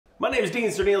My name is Dean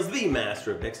Cernils, the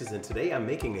master of mixes, and today I'm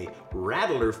making a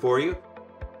rattler for you.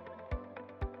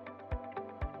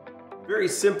 Very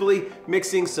simply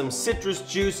mixing some citrus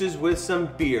juices with some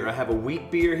beer. I have a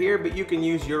wheat beer here, but you can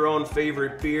use your own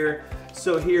favorite beer.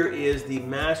 So here is the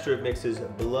Master of Mixes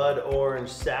Blood Orange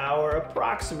Sour,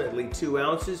 approximately 2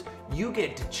 ounces. You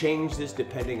get to change this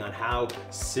depending on how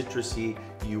citrusy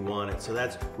you want it. So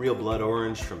that's real blood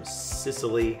orange from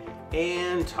Sicily,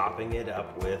 and topping it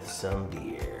up with some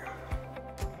beer.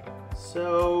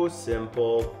 So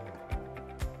simple.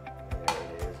 There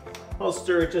it is. I'll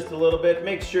stir it just a little bit.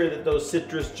 Make sure that those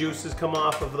citrus juices come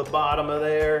off of the bottom of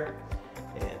there,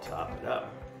 and top it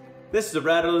up. This is a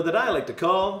rattler that I like to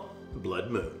call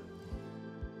Blood Moon.